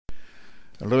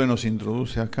El Rebbe nos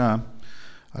introduce acá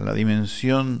a la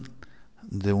dimensión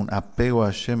de un apego a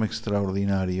Hashem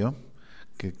extraordinario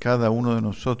que cada uno de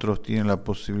nosotros tiene la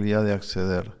posibilidad de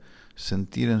acceder,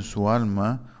 sentir en su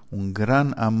alma un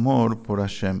gran amor por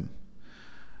Hashem.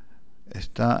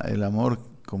 Está el amor,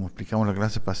 como explicamos en la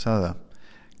clase pasada,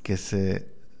 que se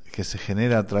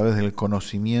genera a través del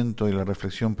conocimiento y la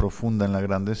reflexión profunda en la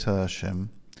grandeza de Hashem.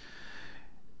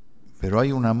 Pero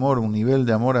hay un amor, un nivel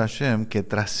de amor a Hashem que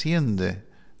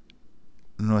trasciende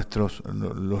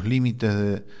los límites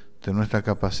de nuestra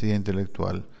capacidad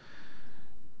intelectual.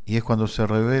 Y es cuando se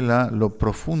revela lo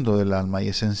profundo del alma y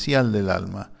esencial del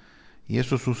alma. Y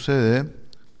eso sucede,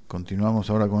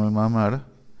 continuamos ahora con el Mamar,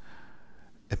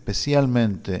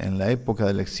 especialmente en la época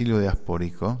del exilio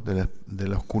diaspórico, de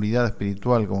la oscuridad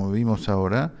espiritual como vimos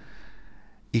ahora,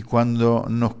 y cuando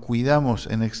nos cuidamos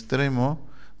en extremo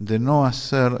de no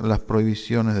hacer las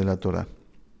prohibiciones de la Torá.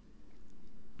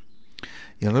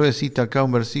 Y el Rebbe cita acá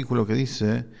un versículo que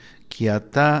dice: Ki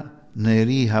ata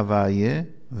neri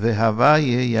havaye ve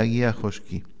havaye yagia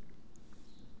joshki.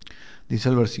 Dice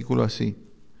el versículo así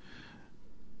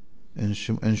en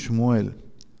Shmuel: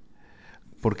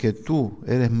 porque tú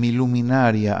eres mi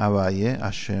luminaria, Havaye,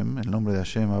 Hashem, el nombre de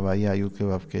Hashem, Havaya,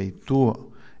 Yud-Kei-Vav-Kei,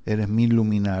 tú eres mi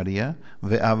luminaria,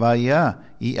 ve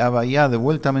Havaya, y Havaya, de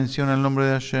vuelta menciona el nombre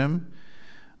de Hashem,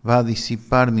 va a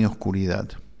disipar mi oscuridad.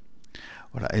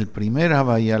 Ahora, el primer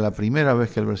Havaya, la primera vez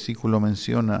que el versículo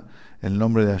menciona el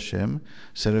nombre de Hashem,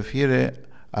 se refiere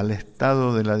al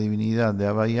estado de la divinidad de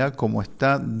Havaya como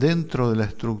está dentro de la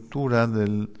estructura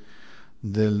del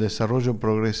desarrollo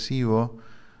progresivo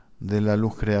de la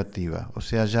luz creativa, o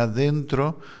sea, ya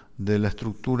dentro de la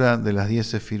estructura de las 10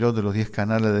 sefirot, de los 10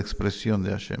 canales de expresión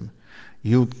de Hashem.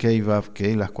 Yud, Kei, Vav,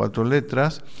 Kei, las 4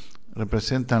 letras,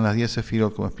 representan las 10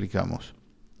 sefirot, como explicamos.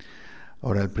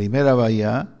 Ahora, el primer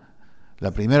Havaya,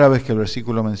 la primera vez que el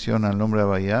versículo menciona el nombre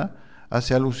Havaya,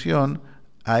 hace alusión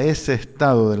a ese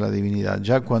estado de la divinidad,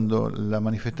 ya cuando la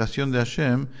manifestación de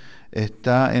Hashem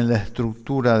está en la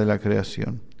estructura de la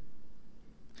creación.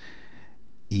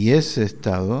 Y ese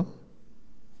estado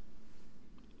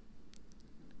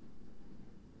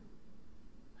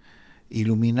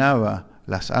iluminaba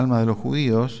las almas de los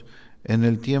judíos en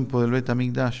el tiempo del Bet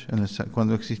HaMikdash,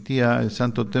 cuando existía el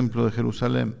Santo Templo de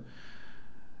Jerusalén.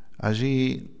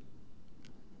 Allí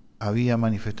había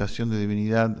manifestación de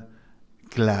divinidad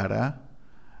clara,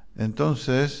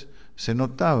 entonces se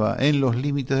notaba en los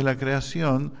límites de la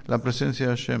creación la presencia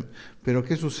de Hashem. Pero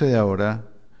 ¿qué sucede ahora?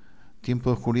 Tiempo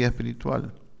de oscuridad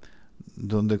espiritual,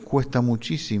 donde cuesta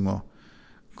muchísimo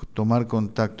tomar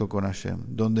contacto con Hashem,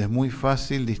 donde es muy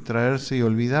fácil distraerse y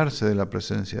olvidarse de la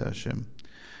presencia de Hashem.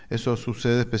 Eso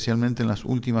sucede especialmente en las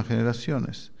últimas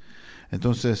generaciones.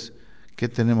 Entonces, ¿qué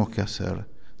tenemos que hacer?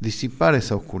 Disipar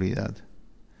esa oscuridad.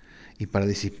 Y para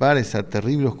disipar esa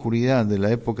terrible oscuridad de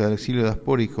la época del exilio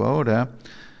diaspórico ahora,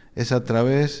 es a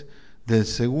través del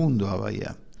segundo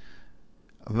Havaya.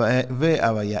 Ve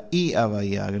Havaya y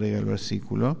Havaya, agrega el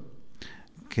versículo,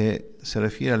 que se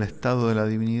refiere al estado de la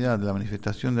divinidad, de la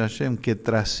manifestación de Hashem, que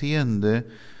trasciende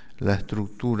la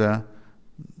estructura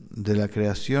de la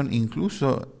creación,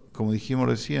 incluso, como dijimos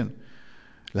recién,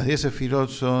 las 10 sefirot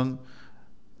son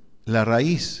la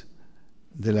raíz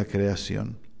de la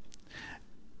creación.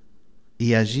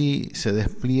 Y allí se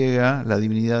despliega la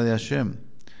divinidad de Hashem,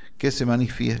 que se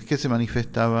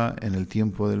manifestaba en el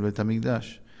tiempo del Bet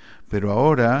HaMikdash. Pero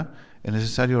ahora es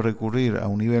necesario recurrir a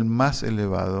un nivel más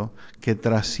elevado que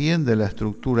trasciende la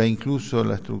estructura, incluso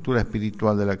la estructura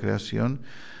espiritual de la creación,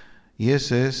 y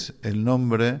ese es el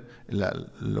nombre,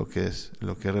 lo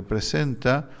que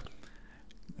representa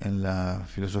en la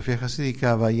filosofía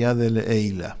jasídica Havaya del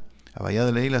Eila. Havaya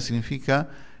del Eila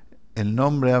significa el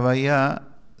nombre Havaya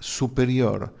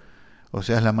superior, o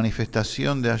sea, es la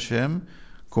manifestación de Hashem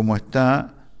como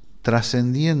está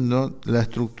trascendiendo la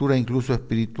estructura incluso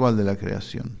espiritual de la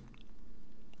creación.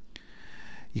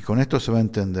 Y con esto se va a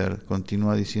entender,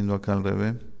 continúa diciendo acá el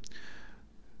Rebbe,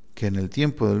 que en el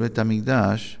tiempo del Bet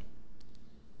HaMikdash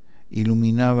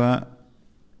iluminaba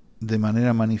de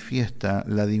manera manifiesta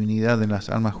la divinidad de las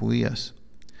almas judías.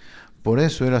 Por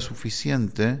eso era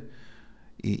suficiente,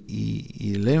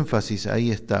 y el énfasis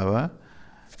ahí estaba,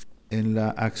 en la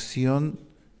acción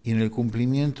y en el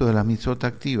cumplimiento de las mitzvot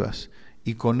activas.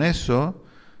 Y con eso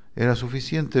era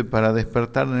suficiente para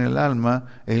despertar en el alma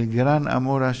el gran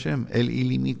amor a Hashem, el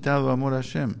ilimitado amor a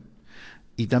Hashem.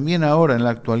 Y también ahora, en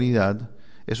la actualidad,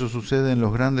 eso sucede en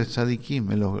los grandes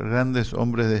tzadikim, en los grandes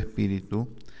hombres de espíritu,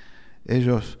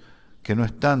 ellos que no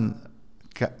están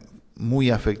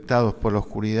muy afectados por la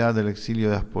oscuridad del exilio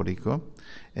diaspórico,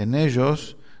 en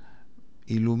ellos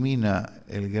ilumina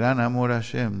el gran amor a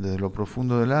Hashem desde lo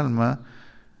profundo del alma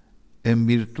en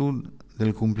virtud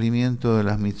del cumplimiento de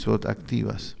las mitzvot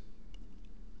activas.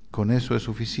 Con eso es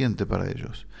suficiente para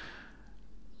ellos.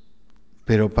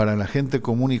 Pero para la gente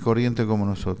común y corriente como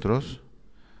nosotros,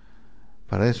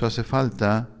 para eso hace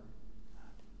falta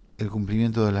el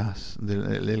cumplimiento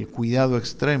del cuidado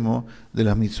extremo de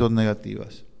las mitzvot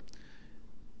negativas.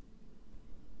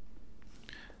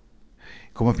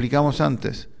 Como explicamos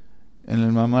antes, en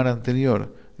el mamar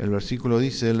anterior, el versículo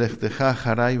dice, Lechteja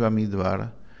haray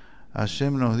bamidbar,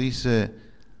 Hashem nos dice,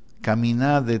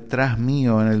 caminad detrás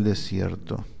mío en el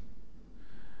desierto.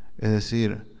 Es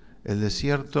decir, el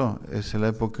desierto es la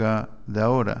época de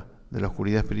ahora, de la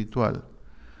oscuridad espiritual.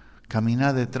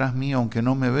 Caminad detrás mío aunque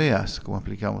no me veas, como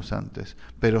explicamos antes,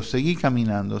 pero seguí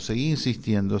caminando, seguí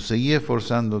insistiendo, seguí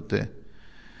esforzándote.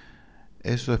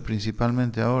 Eso es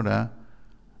principalmente ahora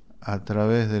a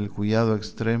través del cuidado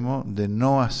extremo de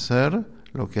no hacer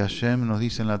lo que Hashem nos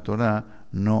dice en la Torá,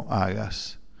 no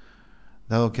hagas.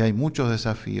 Dado que hay muchos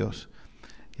desafíos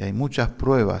y hay muchas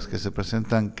pruebas que se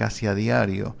presentan casi a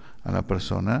diario a la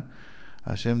persona,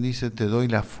 Hashem dice, te doy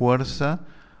la fuerza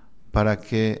para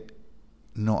que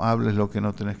no hables lo que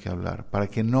no tenés que hablar, para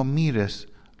que no mires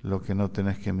lo que no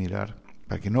tenés que mirar,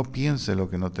 para que no pienses lo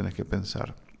que no tenés que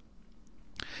pensar.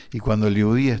 Y cuando el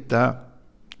yehudí está,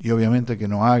 y obviamente que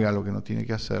no haga lo que no tiene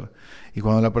que hacer, y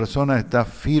cuando la persona está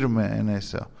firme en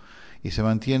eso y se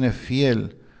mantiene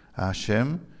fiel a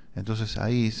Hashem, entonces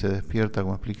ahí se despierta,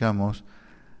 como explicamos,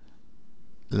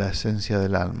 la esencia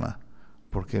del alma,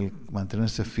 porque el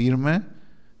mantenerse firme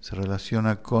se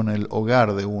relaciona con el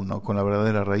hogar de uno, con la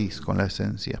verdadera raíz, con la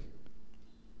esencia.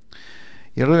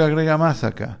 Y el Rebbe agrega más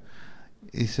acá,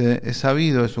 dice, es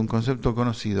sabido, es un concepto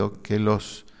conocido, que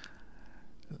las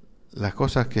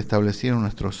cosas que establecieron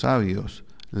nuestros sabios,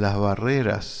 las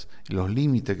barreras, los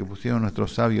límites que pusieron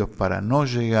nuestros sabios para no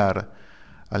llegar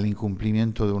al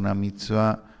incumplimiento de una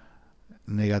mitzvah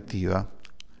negativa.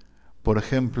 Por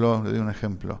ejemplo, le doy un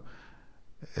ejemplo,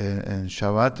 en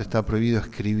Shabbat está prohibido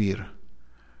escribir.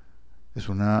 Es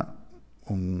una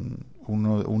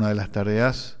de las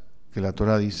tareas que la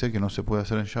Torá dice que no se puede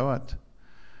hacer en Shabbat.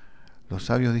 Los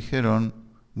sabios dijeron,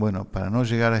 bueno, para no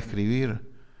llegar a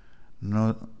escribir,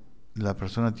 la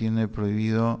persona tiene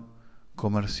prohibido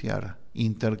comerciar,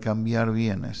 intercambiar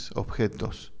bienes,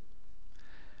 objetos.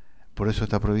 Por eso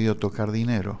está prohibido tocar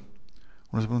dinero.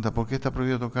 Uno se pregunta, ¿por qué está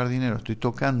prohibido tocar dinero? Estoy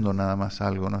tocando nada más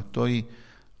algo, no estoy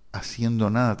haciendo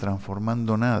nada,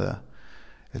 transformando nada.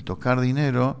 El tocar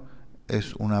dinero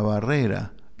es una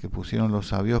barrera que pusieron los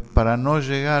sabios para no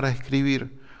llegar a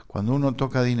escribir. Cuando uno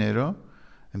toca dinero,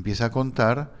 empieza a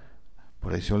contar,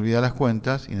 por ahí se olvida las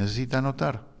cuentas y necesita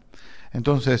anotar.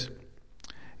 Entonces,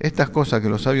 estas cosas que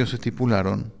los sabios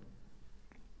estipularon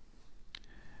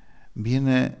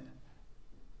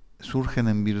surgen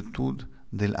en virtud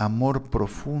del amor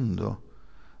profundo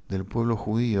del pueblo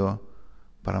judío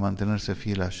para mantenerse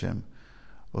fiel a Hashem.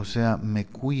 O sea, me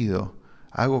cuido,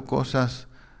 hago cosas,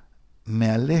 me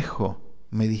alejo,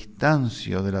 me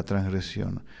distancio de la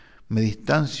transgresión, me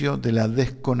distancio de la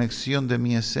desconexión de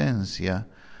mi esencia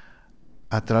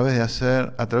a través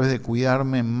de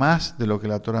cuidarme más de lo que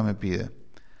la Torah me pide.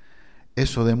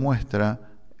 Eso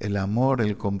demuestra el amor,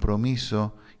 el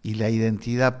compromiso y la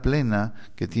identidad plena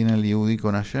que tiene el yehudí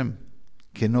con Hashem,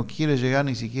 que no quiere llegar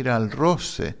ni siquiera al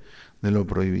roce de lo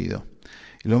prohibido.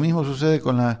 Y lo mismo sucede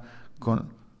con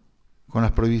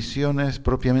las prohibiciones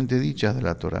propiamente dichas de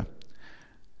la Torah,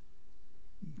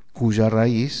 cuya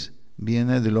raíz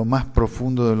viene de lo más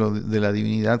profundo de la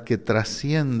divinidad, que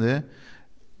trasciende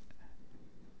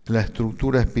la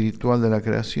estructura espiritual de la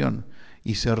creación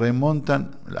y se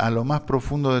remontan a lo más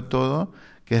profundo de todo,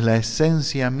 que es la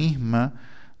esencia misma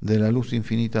de la luz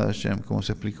infinita de Hashem, como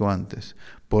se explicó antes.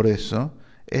 Por eso,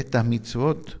 estas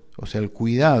mitzvot, o sea, el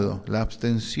cuidado, la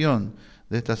abstención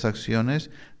de estas acciones,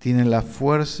 tienen la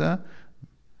fuerza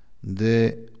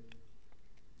de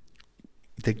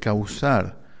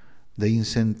causar, de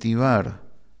incentivar,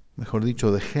 mejor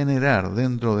dicho, de generar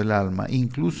dentro del alma,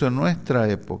 incluso en nuestra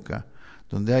época,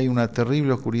 donde hay una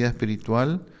terrible oscuridad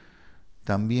espiritual,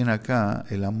 también acá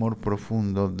el amor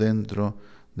profundo dentro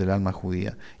del alma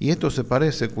judía. Y esto se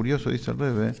parece, curioso dice el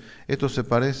Rebbe, esto se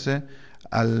parece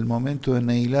al momento de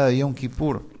Neilá de Yom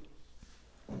Kippur.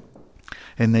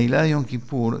 En Neilá de Yom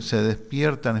Kippur se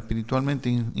despiertan espiritualmente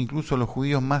incluso los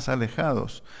judíos más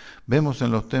alejados. Vemos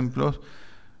en los templos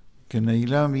que en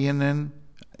Neilá vienen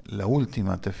la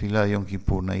última tefilá de Yom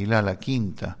Kippur, Neilá la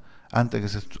quinta, antes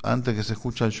que se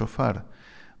escucha el shofar.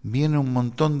 Viene un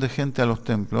montón de gente a los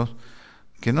templos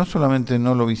que no solamente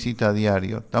no lo visita a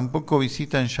diario, tampoco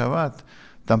visita en Shabbat,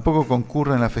 tampoco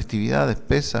concurre en las festividades,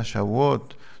 Pesach,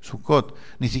 Shavuot, Sukkot,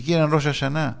 ni siquiera en Rosh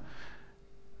Hashanah,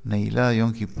 Neilá,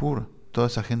 Yom Kippur. Toda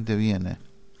esa gente viene,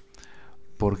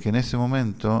 porque en ese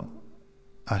momento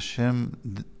Hashem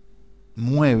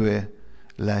mueve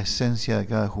la esencia de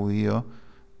cada judío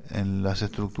en las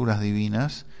estructuras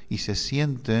divinas y se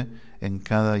siente en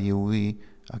cada Yehudí,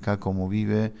 acá como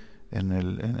vive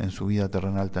en su vida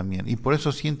terrenal también. Y por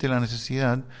eso siente la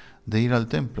necesidad de ir al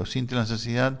templo, siente la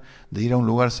necesidad de ir a un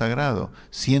lugar sagrado,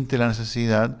 siente la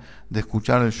necesidad de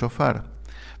escuchar el shofar.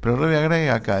 Pero el Rebbe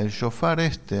agrega acá, el shofar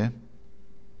que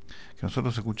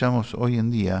nosotros escuchamos hoy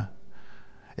en día,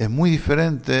 es muy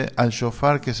diferente al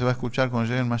shofar que se va a escuchar cuando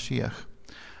llegue el Mashiach.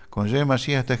 Cuando llegue el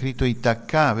Mashiach está escrito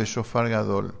Itaká be shofar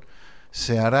gadol,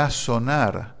 se hará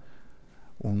sonar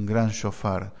un gran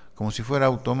shofar, como si fuera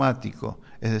automático,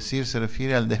 es decir, se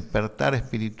refiere al despertar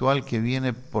espiritual que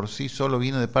viene por sí solo,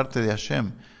 viene de parte de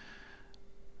Hashem,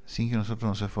 sin que nosotros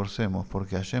nos esforcemos,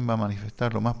 porque Hashem va a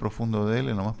manifestar lo más profundo de Él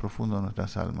en lo más profundo de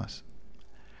nuestras almas.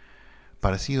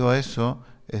 Parecido a eso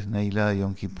es Neilá de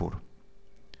Yom Kippur.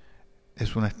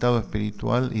 Es un estado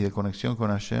espiritual y de conexión con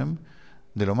Hashem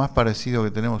de lo más parecido que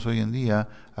tenemos hoy en día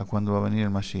a cuando va a venir el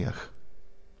Mashiach.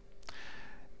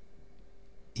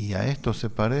 Y a esto se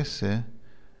parece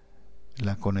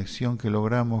la conexión que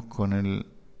logramos con el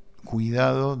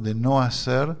cuidado de no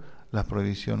hacer las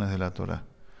prohibiciones de la Torá.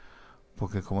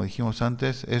 Porque como dijimos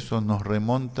antes, eso nos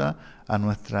remonta a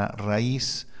nuestra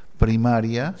raíz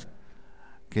primaria,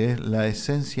 que es la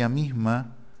esencia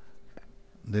misma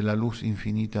de la luz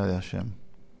infinita de Hashem.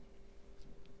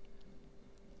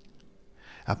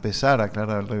 A pesar,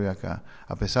 aclara el Rebbe acá,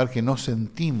 a pesar que no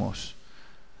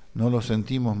lo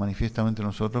sentimos manifiestamente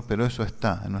nosotros, pero eso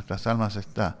está, en nuestras almas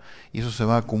está, y eso se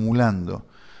va acumulando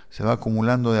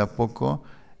de a poco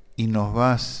y nos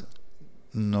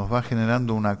va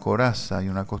generando una coraza y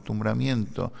un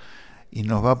acostumbramiento y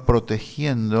nos va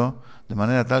protegiendo de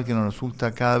manera tal que nos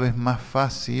resulta cada vez más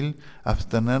fácil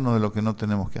abstenernos de lo que no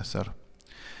tenemos que hacer.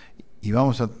 Y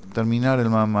vamos a terminar el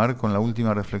Mamar con la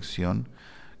última reflexión.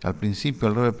 Al principio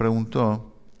el Rebbe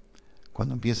preguntó,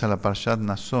 cuando empieza la Parshat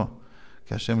Nasó,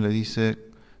 que Hashem le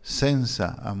dice,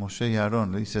 censa a Moshe y a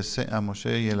Aarón, le dice a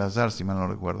Moshe y Elazar, si mal no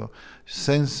recuerdo,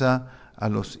 censa a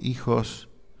los hijos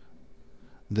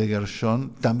de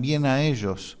Gershón, también a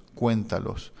ellos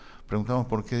cuéntalos. Preguntamos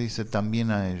por qué dice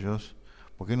también a ellos,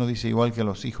 ¿por qué no dice igual que a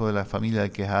los hijos de la familia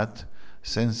de Kehat,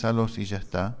 cénsalos y ya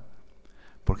está?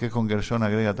 ¿Por qué con Gershón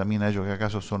agrega también a ellos, que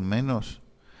acaso son menos?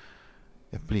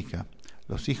 Explica,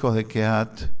 los hijos de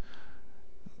Kehat,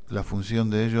 la función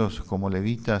de ellos como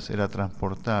levitas era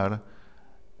transportar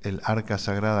el arca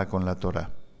sagrada con la Torá.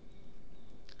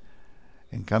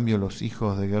 En cambio, los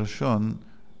hijos de Gershón,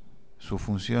 su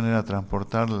función era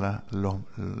transportar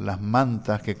las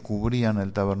mantas que cubrían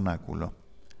el tabernáculo.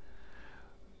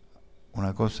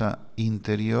 Una cosa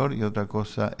interior y otra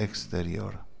cosa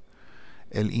exterior.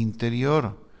 El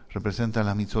interior representa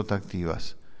las mitzvot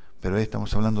activas, pero ahí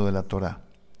estamos hablando de la Torá.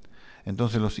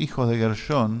 Entonces los hijos de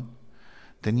Gershón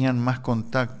tenían más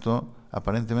contacto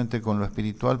aparentemente con lo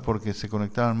espiritual porque se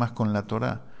conectaban más con la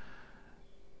Torá.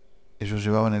 Ellos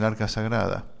llevaban el arca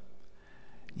sagrada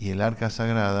y el arca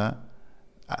sagrada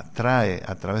atrae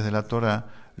a través de la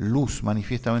Torá luz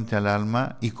manifiestamente al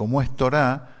alma y como es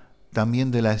Torá, también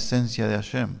de la esencia de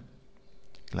Hashem.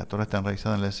 La Torá está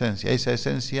enraizada en la esencia. Esa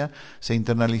esencia se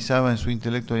internalizaba en su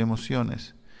intelecto y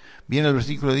emociones. Bien, el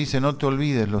versículo dice, no te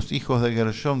olvides, los hijos de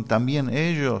Gershón, también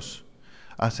ellos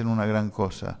hacen una gran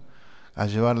cosa, a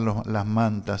llevar las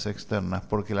mantas externas,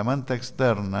 porque la manta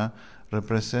externa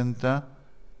representa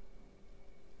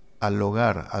al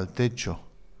hogar, al techo,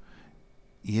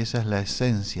 y esa es la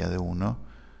esencia de uno,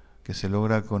 que se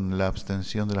logra con la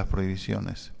abstención de las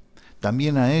prohibiciones.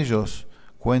 También a ellos,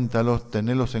 cuéntalos,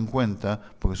 tenelos en cuenta,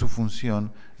 porque su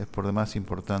función es por demás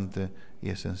importante y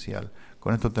esencial.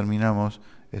 Con esto terminamos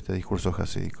este discurso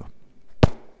jasídico.